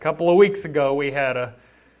couple of weeks ago, we had a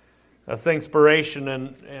Singspiration,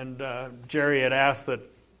 and Jerry had asked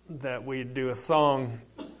that we do a song,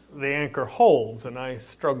 "The Anchor Holds," and I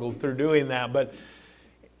struggled through doing that. But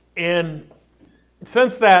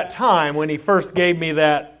since that time, when he first gave me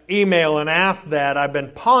that email and asked that, I've been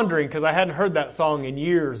pondering, because I hadn't heard that song in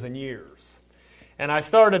years and years. And I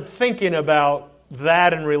started thinking about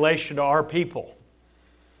that in relation to our people.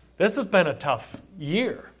 This has been a tough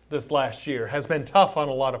year. This last year has been tough on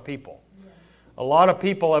a lot of people. A lot of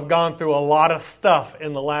people have gone through a lot of stuff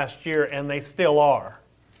in the last year, and they still are.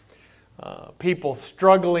 People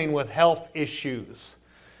struggling with health issues,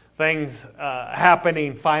 things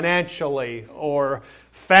happening financially or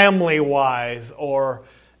family-wise, or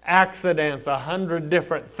accidents, 100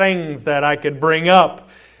 different things that I could bring up.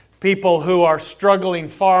 People who are struggling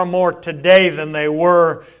far more today than they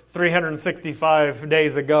were 365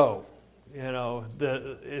 days ago. You know,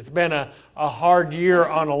 it's been a hard year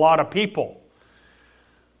on a lot of people.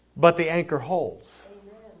 But the anchor holds.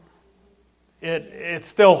 It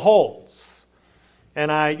still holds. And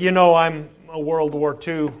I'm a World War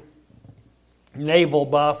II naval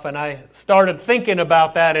buff, and I started thinking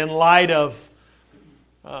about that in light of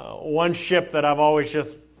one ship that I've always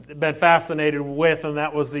just been fascinated with, and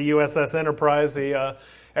that was the USS Enterprise, the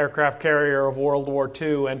aircraft carrier of World War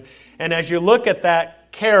II. And as you look at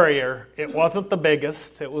that carrier, it wasn't the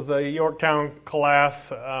biggest. It was a Yorktown class.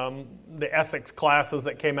 The Essex classes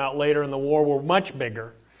that came out later in the war were much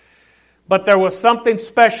bigger. But there was something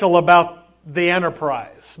special about the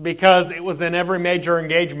Enterprise, because it was in every major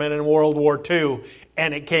engagement in World War II,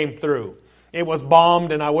 and it came through. It was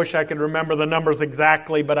bombed, and I wish I could remember the numbers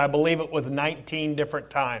exactly, but I believe it was 19 different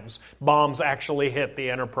times bombs actually hit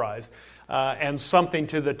the Enterprise. And something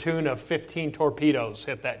to the tune of 15 torpedoes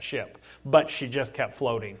hit that ship. But she just kept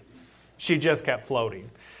floating. She just kept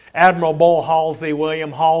floating. Admiral Bull Halsey,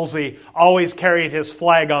 William Halsey, always carried his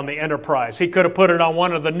flag on the Enterprise. He could have put it on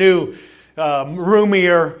one of the new,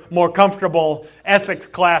 roomier, more comfortable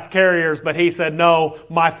Essex-class carriers, but he said, no,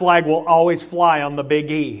 my flag will always fly on the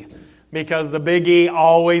Big E. Because the Big E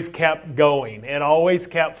always kept going. It always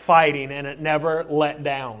kept fighting, and it never let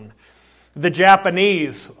down. The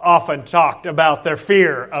Japanese often talked about their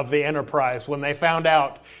fear of the Enterprise. When they found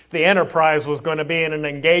out the Enterprise was going to be in an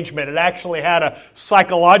engagement, it actually had a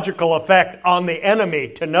psychological effect on the enemy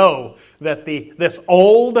to know that this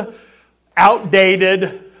old,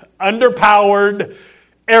 outdated, underpowered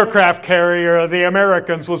aircraft carrier of the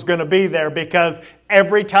Americans was going to be there, because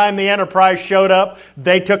every time the Enterprise showed up,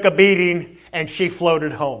 they took a beating and she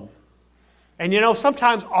floated home. And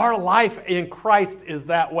sometimes our life in Christ is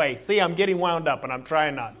that way. See, I'm getting wound up and I'm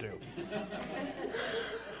trying not to.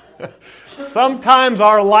 Sometimes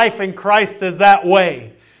our life in Christ is that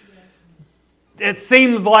way. It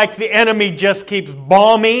seems like the enemy just keeps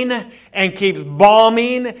bombing and keeps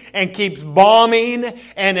bombing and keeps bombing,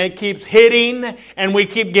 and it keeps hitting, and we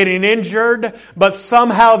keep getting injured, but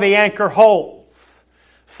somehow the anchor holds.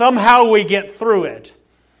 Somehow we get through it.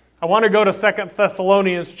 I want to go to 2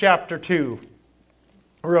 Thessalonians chapter 2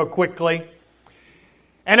 real quickly.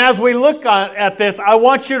 And as we look at this, I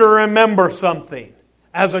want you to remember something.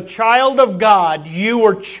 As a child of God, you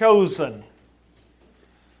were chosen.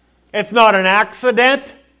 It's not an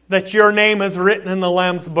accident that your name is written in the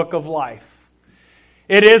Lamb's Book of Life.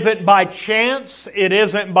 It isn't by chance. It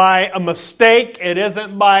isn't by a mistake. It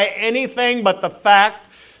isn't by anything but the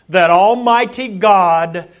fact that Almighty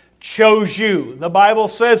God chose you. The Bible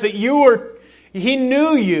says that He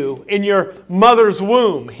knew you in your mother's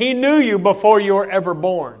womb. He knew you before you were ever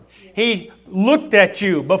born. He looked at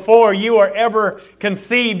you before you were ever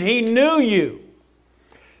conceived. He knew you.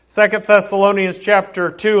 2 Thessalonians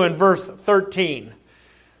chapter 2 and verse 13.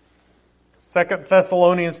 2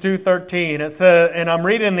 Thessalonians 2:13. It says, and I'm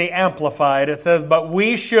reading the Amplified. It says, but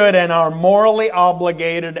we should and are morally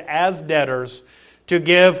obligated as debtors to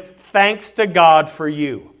give thanks to God for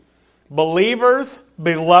you, believers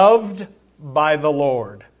beloved by the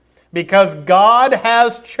Lord, because God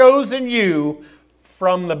has chosen you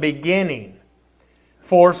from the beginning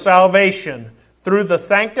for salvation through the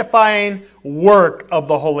sanctifying work of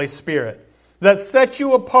the Holy Spirit that sets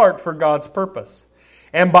you apart for God's purpose.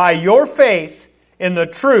 And by your faith in the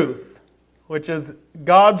truth, which is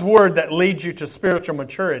God's word that leads you to spiritual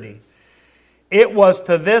maturity, it was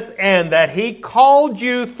to this end that He called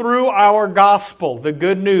you through our gospel, the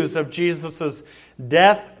good news of Jesus'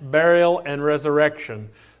 death, burial, and resurrection,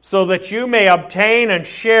 so that you may obtain and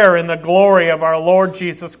share in the glory of our Lord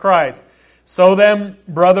Jesus Christ. So then,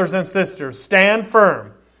 brothers and sisters, stand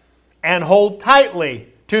firm and hold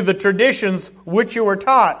tightly to the traditions which you were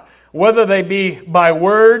taught, whether they be by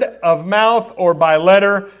word of mouth or by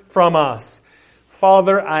letter from us.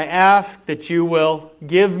 Father, I ask that you will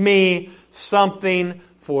give me something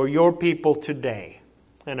for your people today.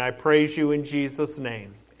 And I praise you in Jesus'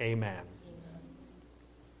 name. Amen.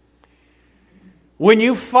 When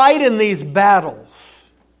you fight in these battles,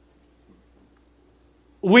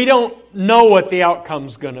 we don't know what the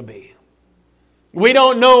outcome's going to be. We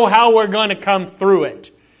don't know how we're going to come through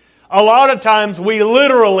it. A lot of times we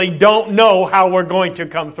literally don't know how we're going to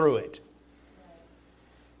come through it.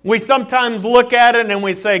 We sometimes look at it and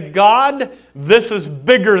we say, God, this is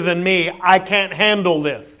bigger than me. I can't handle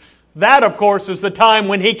this. That, of course, is the time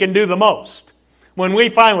when He can do the most. When we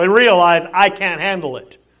finally realize, I can't handle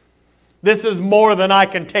it. This is more than I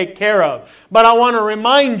can take care of. But I want to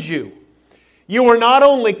remind you, you were not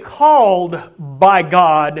only called by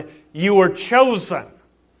God, you were chosen.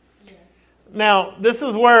 Now, this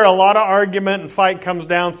is where a lot of argument and fight comes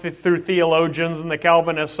down through theologians, and the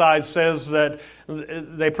Calvinist side says that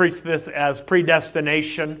they preach this as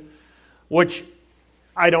predestination, which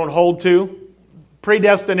I don't hold to.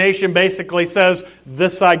 Predestination basically says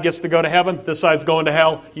this side gets to go to heaven, this side's going to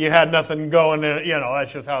hell. You had nothing going,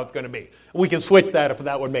 that's just how it's going to be. We can switch that if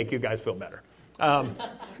that would make you guys feel better.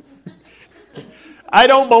 I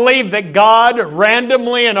don't believe that God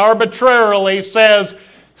randomly and arbitrarily says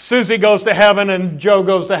Susie goes to heaven and Joe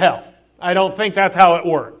goes to hell. I don't think that's how it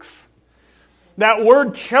works. That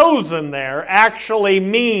word chosen there actually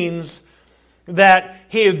means that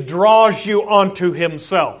He draws you onto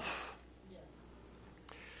Himself.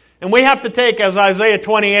 And we have to take, as Isaiah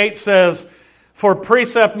 28 says, for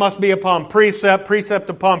precept must be upon precept, precept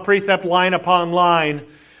upon precept, line upon line,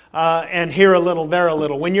 and here a little, there a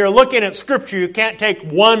little. When you're looking at Scripture, you can't take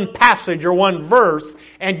one passage or one verse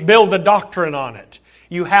and build a doctrine on it.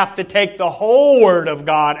 You have to take the whole Word of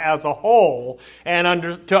God as a whole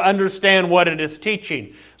and to understand what it is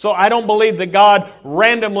teaching. So I don't believe that God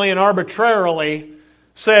randomly and arbitrarily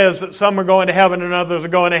says that some are going to heaven and others are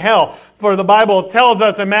going to hell. For the Bible tells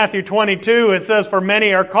us in Matthew 22, it says, for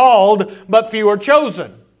many are called, but few are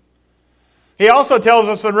chosen. He also tells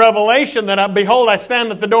us in Revelation that, behold, I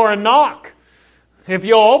stand at the door and knock. If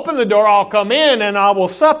you'll open the door, I'll come in and I will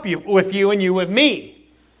sup with you and you with me.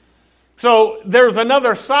 So there's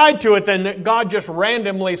another side to it than God just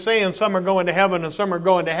randomly saying some are going to heaven and some are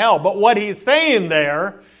going to hell. But what He's saying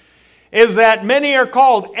there is that many are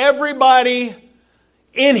called. Everybody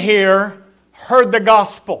in here heard the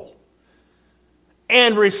gospel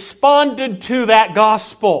and responded to that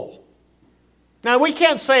gospel. Now, we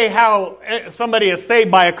can't say how somebody is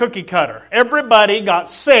saved by a cookie cutter. Everybody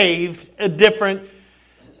got saved in a different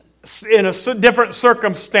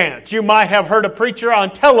circumstance. You might have heard a preacher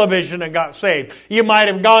on television and got saved. You might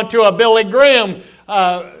have gone to a Billy Graham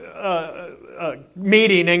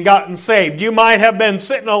meeting and gotten saved. You might have been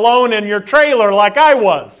sitting alone in your trailer like I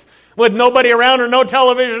was, with nobody around or no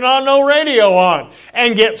television on, no radio on,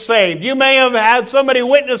 and get saved. You may have had somebody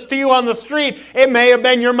witness to you on the street. It may have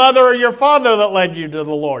been your mother or your father that led you to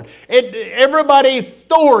the Lord. Everybody's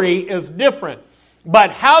story is different.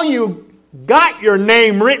 But how you got your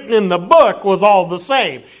name written in the book was all the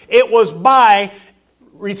same. It was by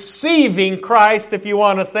receiving Christ, if you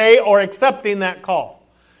want to say, or accepting that call.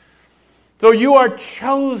 So you are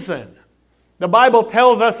chosen. The Bible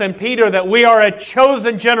tells us in Peter that we are a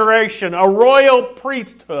chosen generation, a royal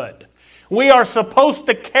priesthood. We are supposed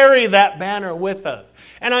to carry that banner with us.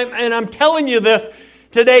 And I'm telling you this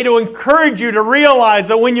today to encourage you to realize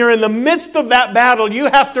that when you're in the midst of that battle,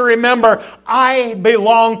 you have to remember, I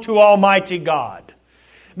belong to Almighty God.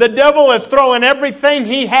 The devil is throwing everything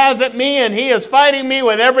he has at me, and he is fighting me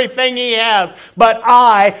with everything he has. But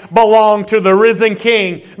I belong to the risen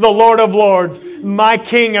King, the Lord of Lords, my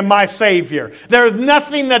King and my Savior. There is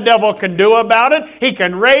nothing the devil can do about it. He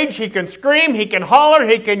can rage, he can scream, he can holler,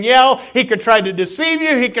 he can yell, he can try to deceive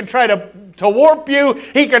you, he can try to warp you,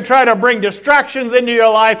 he can try to bring distractions into your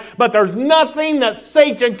life, but there's nothing that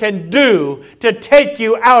Satan can do to take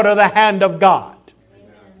you out of the hand of God.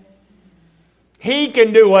 He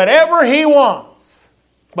can do whatever he wants,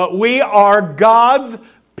 but we are God's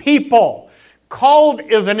people. Called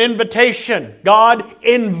is an invitation. God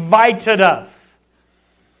invited us.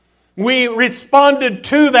 We responded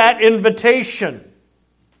to that invitation.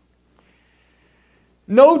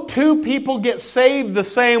 No two people get saved the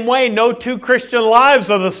same way. No two Christian lives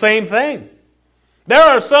are the same thing. There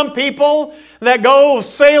are some people that go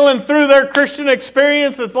sailing through their Christian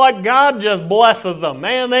experience. It's like God just blesses them.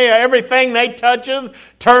 Man, everything they touches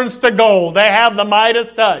turns to gold. They have the Midas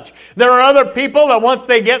touch. There are other people that once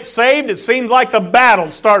they get saved, it seems like the battle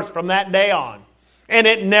starts from that day on. And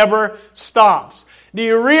it never stops. Do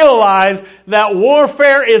you realize that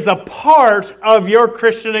warfare is a part of your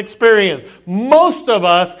Christian experience? Most of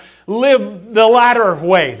us live the latter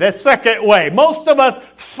way, the second way. Most of us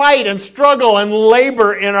fight and struggle and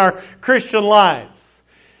labor in our Christian lives.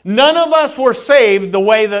 None of us were saved the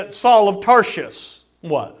way that Saul of Tarshish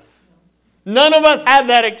was. None of us had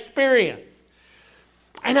that experience.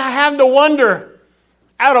 And I have to wonder,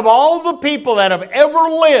 out of all the people that have ever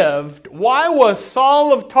lived, why was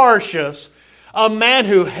Saul of Tarshish a man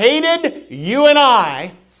who hated you and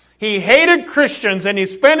I? He hated Christians, and he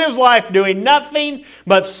spent his life doing nothing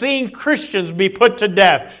but seeing Christians be put to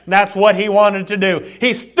death. That's what he wanted to do.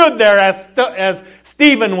 He stood there as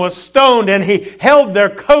Stephen was stoned, and he held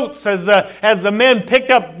their coats as the men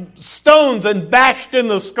picked up stones and bashed in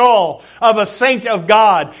the skull of a saint of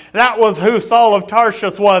God. That was who Saul of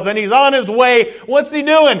Tarshish was. And he's on his way. What's he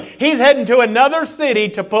doing? He's heading to another city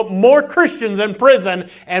to put more Christians in prison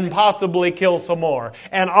and possibly kill some more.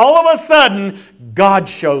 And all of a sudden, God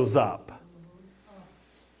shows up.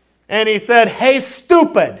 And he said, "Hey,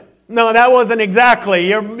 stupid." No, that wasn't exactly.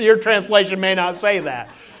 Your translation may not say that.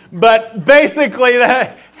 But basically,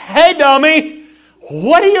 "Hey, dummy,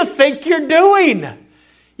 what do you think you're doing?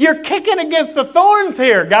 You're kicking against the thorns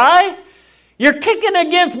here, guy. You're kicking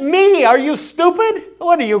against me. Are you stupid?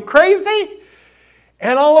 What, are you crazy?"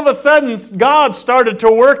 And all of a sudden, God started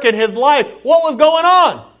to work in his life. What was going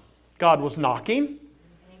on? God was knocking.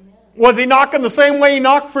 Was he knocking the same way he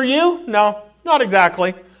knocked for you? No, not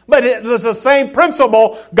exactly. But it was the same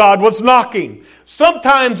principle. God was knocking.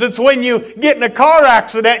 Sometimes it's when you get in a car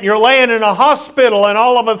accident and you're laying in a hospital, and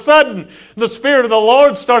all of a sudden the Spirit of the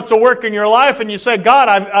Lord starts to work in your life, and you say, "God,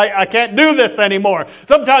 I can't do this anymore."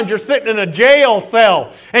 Sometimes you're sitting in a jail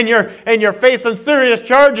cell and you're facing serious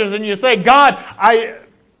charges, and you say, "God,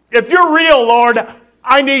 if you're real, Lord,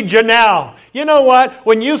 I need you now." You know what?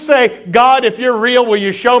 When you say, "God, if you're real, will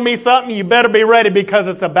you show me something?" You better be ready, because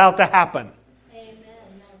it's about to happen.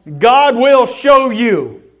 Amen. God will show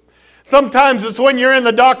you. Sometimes it's when you're in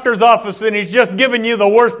the doctor's office and he's just giving you the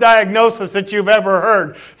worst diagnosis that you've ever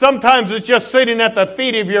heard. Sometimes it's just sitting at the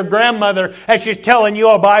feet of your grandmother as she's telling you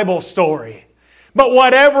a Bible story. But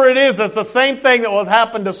whatever it is, it's the same thing that was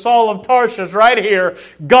happened to Saul of Tarshish right here.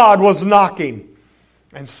 God was knocking.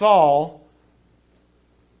 And Saul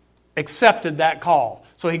accepted that call.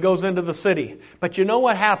 So he goes into the city. But you know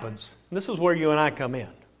what happens? This is where you and I come in.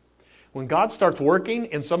 When God starts working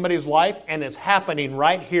in somebody's life, and it's happening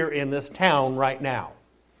right here in this town right now,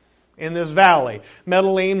 in this valley,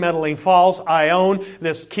 Medellin Falls, Ione,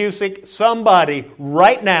 this Cusick, somebody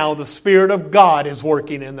right now, the Spirit of God is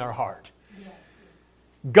working in their heart.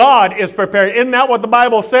 God is prepared. Isn't that what the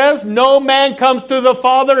Bible says? No man comes to the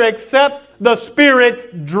Father except the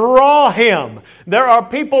Spirit draw him. There are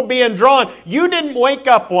people being drawn. You didn't wake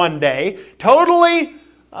up one day totally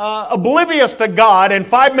oblivious to God and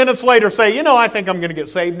 5 minutes later say, "I think I'm going to get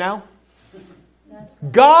saved now."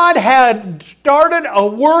 God had started a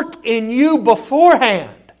work in you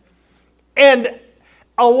beforehand. And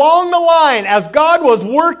along the line, as God was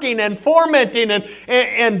working and fomenting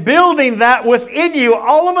and building that within you,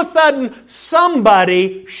 all of a sudden,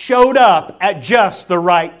 somebody showed up at just the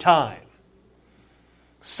right time.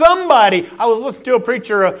 Somebody, I was listening to a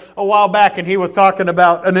preacher a while back, and he was talking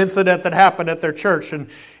about an incident that happened at their church,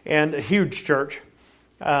 and a huge church.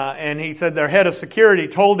 And he said their head of security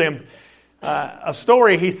told him a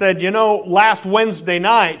story. He said, last Wednesday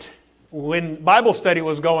night, when Bible study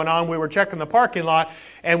was going on, we were checking the parking lot,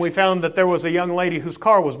 and we found that there was a young lady whose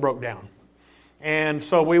car was broke down. And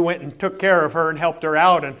so we went and took care of her and helped her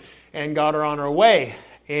out and got her on her way.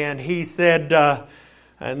 And he said,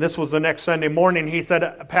 and this was the next Sunday morning, he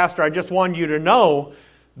said, "Pastor, I just wanted you to know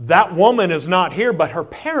that woman is not here, but her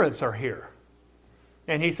parents are here."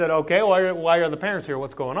 And he said, "Okay, why are the parents here?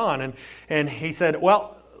 What's going on?" And he said,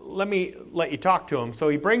 "Well, let me let you talk to them." So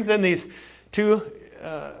he brings in these two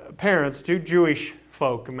parents, two Jewish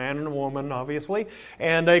folk, a man and a woman, obviously.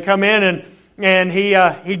 And they come in, and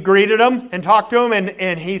he greeted them and talked to them.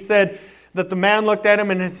 And he said that the man looked at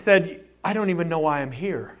him and he said, "I don't even know why I'm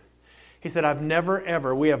here." He said, we have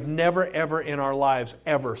never, ever in our lives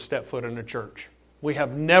ever stepped foot in a church. We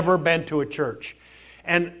have never been to a church.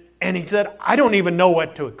 And he said, "I don't even know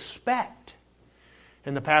what to expect."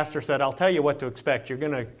 And the pastor said, "I'll tell you what to expect. You're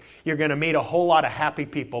going to meet a whole lot of happy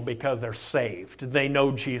people because they're saved. They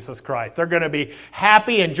know Jesus Christ. They're going to be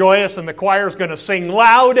happy and joyous, and the choir's going to sing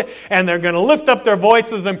loud, and they're going to lift up their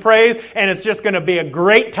voices in praise, and it's just going to be a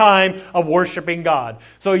great time of worshiping God.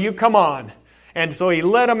 So you come on." And so he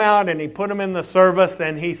let him out and he put him in the service,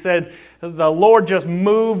 and he said the Lord just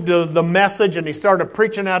moved the message, and he started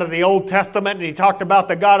preaching out of the Old Testament, and he talked about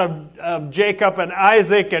the God of Jacob and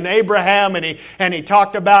Isaac and Abraham, and he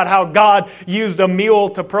talked about how God used a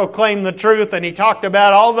mule to proclaim the truth, and he talked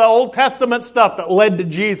about all the Old Testament stuff that led to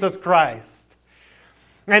Jesus Christ.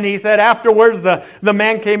 And he said afterwards, the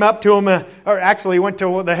man came up to him, or actually went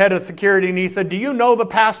to the head of security, and he said, "Do you know the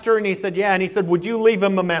pastor?" And he said, "Yeah." And he said, "Would you leave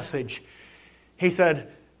him a message?" He said,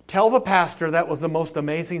 "Tell the pastor that was the most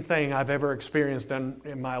amazing thing I've ever experienced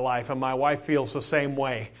in my life, and my wife feels the same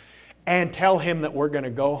way. And tell him that we're going to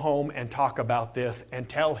go home and talk about this, and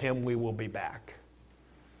tell him we will be back."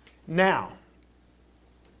 Now,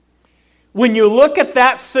 when you look at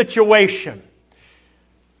that situation,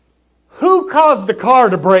 who caused the car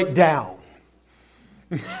to break down?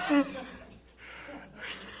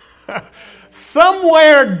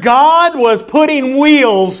 Somewhere God was putting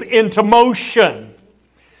wheels into motion.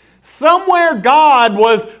 Somewhere God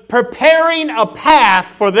was preparing a path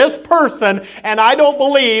for this person, and I don't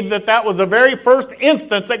believe that was the very first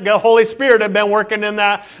instance that the Holy Spirit had been working in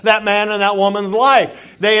that man and that woman's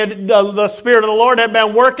life. The Spirit of the Lord had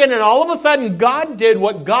been working, and all of a sudden God did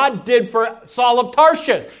what God did for Saul of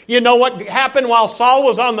Tarshish. You know what happened while Saul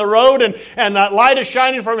was on the road, and that light is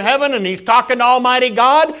shining from heaven, and he's talking to Almighty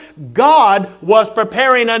God? God was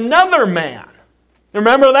preparing another man.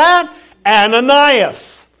 Remember that?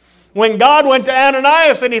 Ananias. When God went to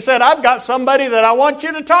Ananias and he said, "I've got somebody that I want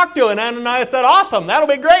you to talk to." And Ananias said, "Awesome, that'll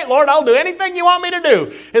be great, Lord. I'll do anything you want me to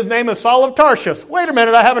do." His name is Saul of Tarshish. Wait a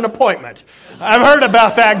minute, I have an appointment. I've heard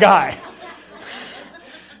about that guy.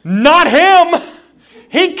 Not him.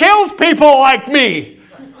 He kills people like me.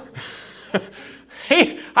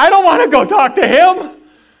 I don't want to go talk to him.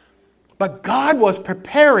 But God was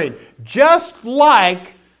preparing, just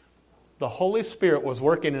like the Holy Spirit was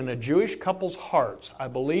working in a Jewish couple's hearts. I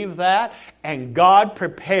believe that. And God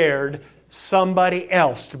prepared somebody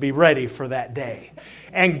else to be ready for that day.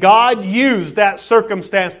 And God used that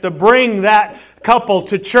circumstance to bring that couple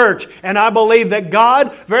to church. And I believe that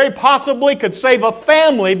God very possibly could save a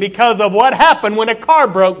family because of what happened when a car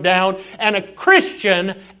broke down and a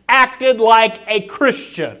Christian acted like a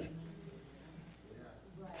Christian.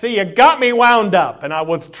 See, you got me wound up, and I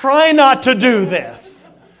was trying not to do this.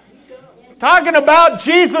 Talking about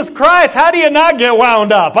Jesus Christ, how do you not get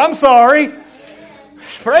wound up? I'm sorry.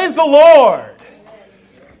 Praise the Lord.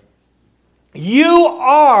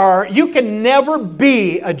 You can never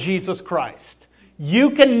be a Jesus Christ. You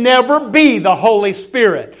can never be the Holy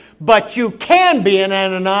Spirit. But you can be an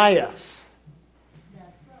Ananias.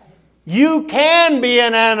 You can be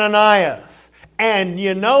an Ananias. And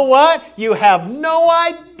you know what? You have no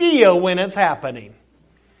idea when it's happening.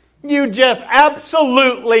 You just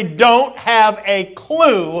absolutely don't have a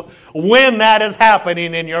clue when that is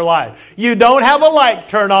happening in your life. You don't have a light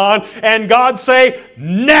turn on and God say,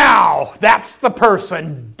 "Now, that's the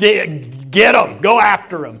person. Get them. Go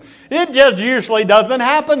after them." It just usually doesn't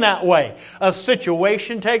happen that way. A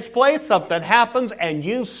situation takes place, something happens, and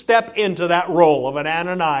you step into that role of an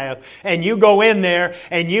Ananias, and you go in there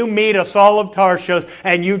and you meet a Saul of Tarshish,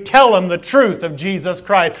 and you tell him the truth of Jesus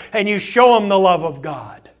Christ, and you show him the love of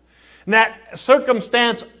God. And that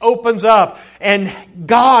circumstance opens up and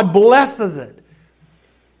God blesses it.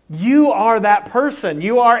 You are that person.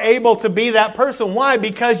 You are able to be that person. Why?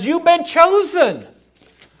 Because you've been chosen.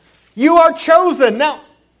 You are chosen. Now,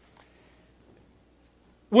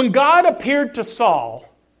 when God appeared to Saul,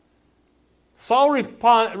 Saul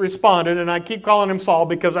responded, and I keep calling him Saul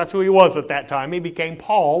because that's who he was at that time. He became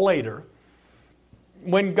Paul later.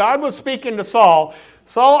 When God was speaking to Saul,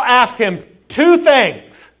 Saul asked him two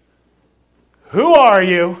things. Who are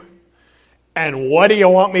you, and what do you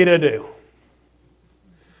want me to do?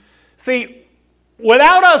 See,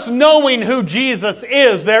 without us knowing who Jesus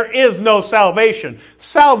is, there is no salvation.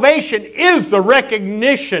 Salvation is the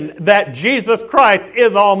recognition that Jesus Christ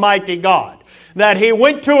is Almighty God. That He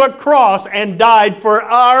went to a cross and died for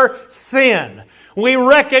our sin. We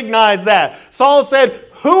recognize that. Saul said,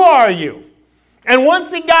 "Who are you?" And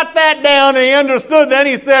once he got that down and he understood, then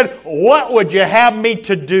he said, "What would you have me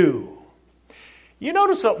to do?" You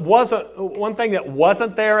notice it wasn't one thing that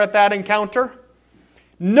wasn't there at that encounter?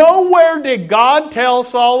 Nowhere did God tell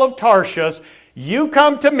Saul of Tarshish, "You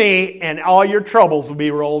come to me and all your troubles will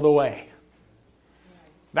be rolled away."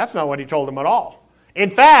 That's not what he told him at all.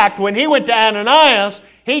 In fact, when he went to Ananias,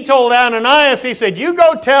 he told Ananias, he said, "You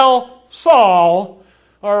go tell Saul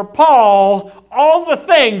or Paul all the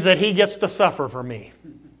things that he gets to suffer for me."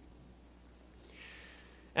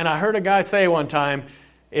 And I heard a guy say one time,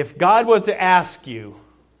 if God was to ask you,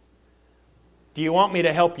 Do you want me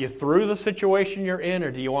to help you through the situation you're in,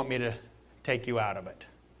 or do you want me to take you out of it?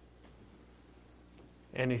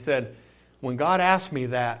 And he said, when God asked me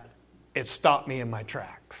that, it stopped me in my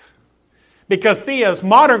tracks. Because see, as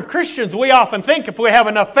modern Christians, we often think if we have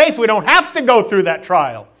enough faith, we don't have to go through that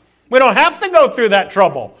trial. We don't have to go through that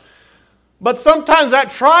trouble. But sometimes that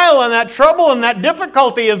trial and that trouble and that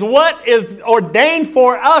difficulty is what is ordained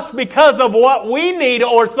for us because of what we need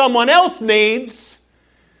or someone else needs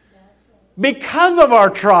because of our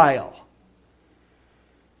trial.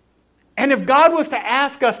 And if God was to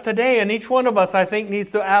ask us today, and each one of us, I think,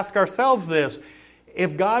 needs to ask ourselves this,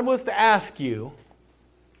 if God was to ask you,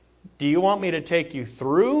 do you want me to take you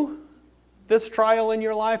through this trial in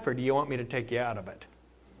your life, or do you want me to take you out of it?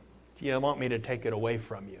 Do you want me to take it away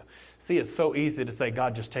from you? See, it's so easy to say,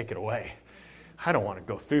 God, just take it away. I don't want to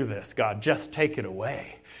go through this. God, just take it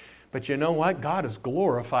away. But you know what? God is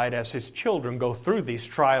glorified as His children go through these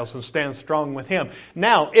trials and stand strong with Him.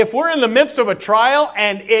 Now, if we're in the midst of a trial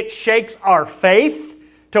and it shakes our faith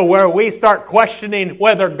to where we start questioning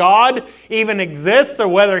whether God even exists or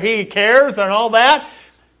whether He cares and all that,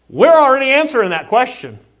 we're already answering that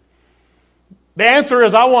question. The answer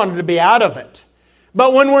is, I wanted to be out of it.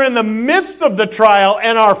 But when we're in the midst of the trial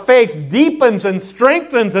and our faith deepens and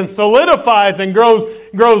strengthens and solidifies and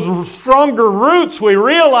grows stronger roots, we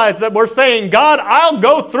realize that we're saying, God, I'll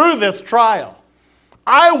go through this trial.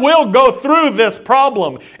 I will go through this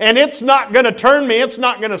problem. And it's not going to turn me. It's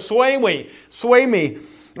not going to sway me.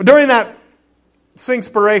 During that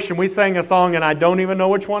Singspiration, we sang a song, and I don't even know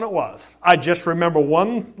which one it was. I just remember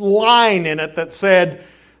one line in it that said,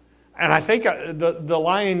 and I think the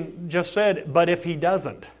line just said, but if He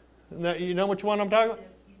doesn't. You know which one I'm talking about?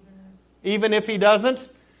 Even if He doesn't?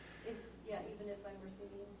 Even if I'm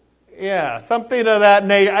receiving. Yeah, something of that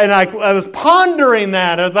nature. And I was pondering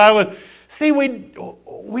that as I was... See,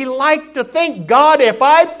 we like to think, God, if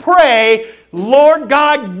I pray, Lord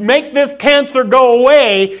God, make this cancer go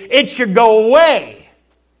away, it should go away.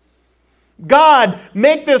 God,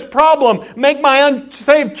 make this problem, make my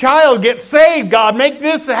unsaved child get saved, God, make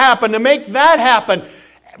this happen and make that happen.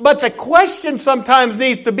 But the question sometimes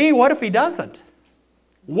needs to be, what if He doesn't?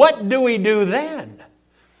 What do we do then?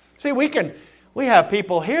 See, we have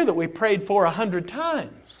people here that we prayed for 100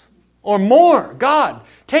 times or more. God,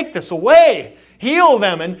 take this away, heal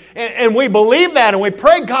them, and we believe that and we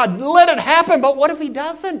pray, God, let it happen. But what if He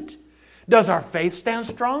doesn't? Does our faith stand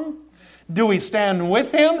strong? Do we stand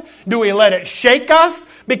with Him? Do we let it shake us?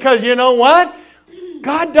 Because you know what?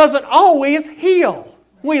 God doesn't always heal.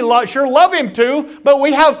 We sure love Him too, but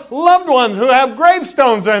we have loved ones who have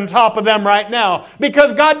gravestones on top of them right now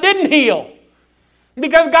because God didn't heal.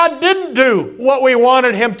 Because God didn't do what we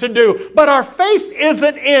wanted Him to do. But our faith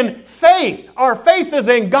isn't in faith. Our faith is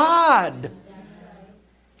in God.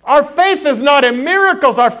 Our faith is not in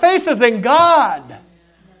miracles. Our faith is in God.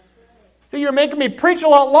 See, you're making me preach a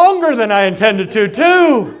lot longer than I intended to,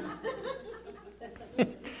 too.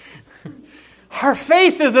 Our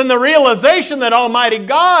faith is in the realization that Almighty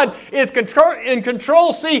God is in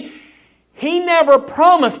control. See, He never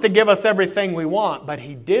promised to give us everything we want, but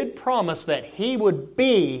He did promise that He would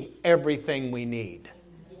be everything we need.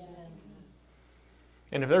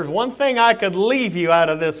 And if there's one thing I could leave you out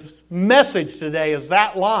of this message today is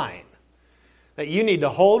that line. That you need to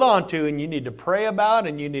hold on to and you need to pray about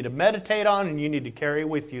and you need to meditate on and you need to carry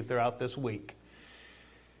with you throughout this week.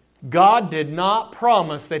 God did not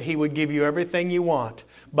promise that He would give you everything you want,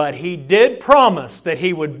 but He did promise that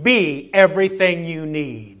He would be everything you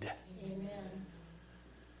need. Amen.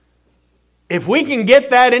 If we can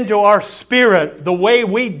get that into our spirit, the way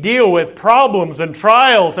we deal with problems and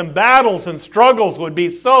trials and battles and struggles would be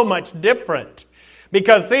so much different.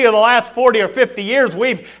 Because, see, in the last 40 or 50 years,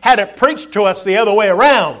 we've had it preached to us the other way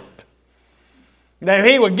around. That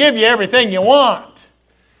He would give you everything you want.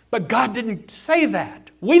 But God didn't say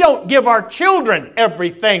that. We don't give our children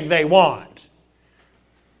everything they want.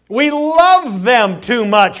 We love them too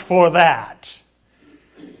much for that.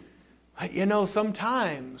 But you know,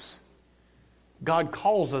 sometimes God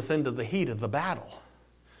calls us into the heat of the battle.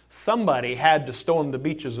 Somebody had to storm the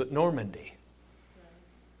beaches at Normandy.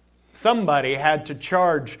 Somebody had to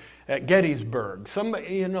charge at Gettysburg.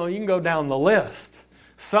 Somebody, you can go down the list.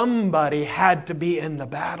 Somebody had to be in the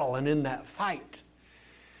battle and in that fight.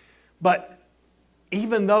 But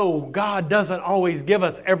even though God doesn't always give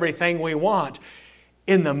us everything we want,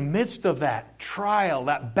 in the midst of that trial,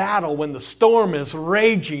 that battle, when the storm is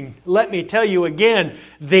raging, let me tell you again,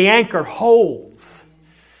 the anchor holds.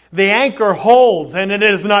 The anchor holds and it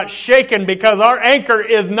is not shaken, because our anchor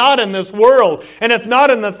is not in this world, and it's not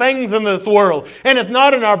in the things in this world, and it's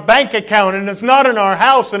not in our bank account, and it's not in our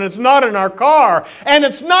house, and it's not in our car, and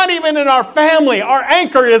it's not even in our family. Our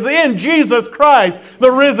anchor is in Jesus Christ,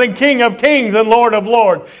 the risen King of Kings and Lord of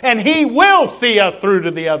Lords, and He will see us through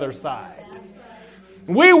to the other side.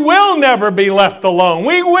 We will never be left alone.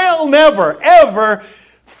 We will never, ever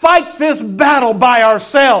fight this battle by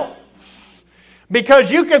ourselves.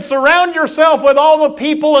 Because you can surround yourself with all the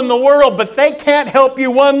people in the world, but they can't help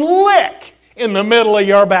you one lick in the middle of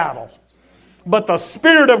your battle. But the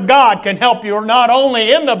Spirit of God can help you not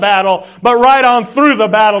only in the battle, but right on through the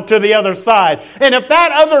battle to the other side. And if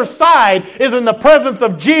that other side is in the presence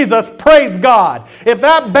of Jesus, praise God. If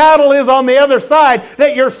that battle is on the other side,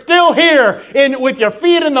 that you're still here with your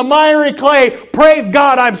feet in the miry clay, praise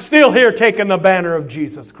God, I'm still here taking the banner of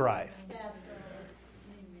Jesus Christ.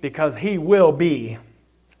 Because He will be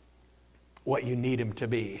what you need Him to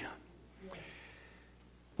be.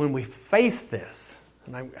 When we face this,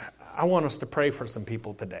 and I want us to pray for some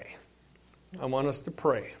people today. I want us to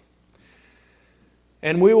pray.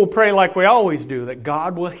 And we will pray like we always do, that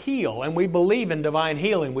God will heal. And we believe in divine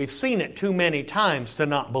healing. We've seen it too many times to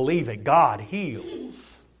not believe it. God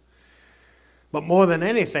heals. But more than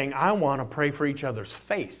anything, I want to pray for each other's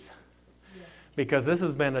faith. Because this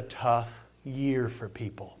has been a tough year for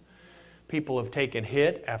people. People have taken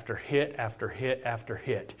hit after hit after hit after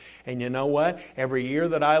hit. And you know what? Every year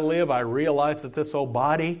that I live, I realize that this old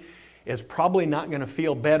body is probably not going to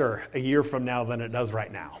feel better a year from now than it does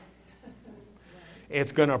right now.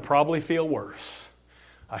 It's going to probably feel worse.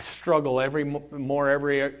 I struggle every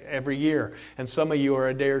year. And some of you are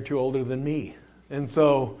a day or two older than me. And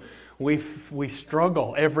so we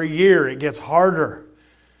struggle every year. It gets harder.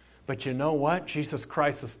 But you know what? Jesus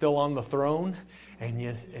Christ is still on the throne.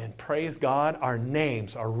 And praise God, our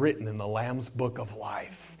names are written in the Lamb's Book of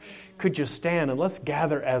Life. Could you stand and let's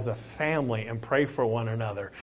gather as a family and pray for one another.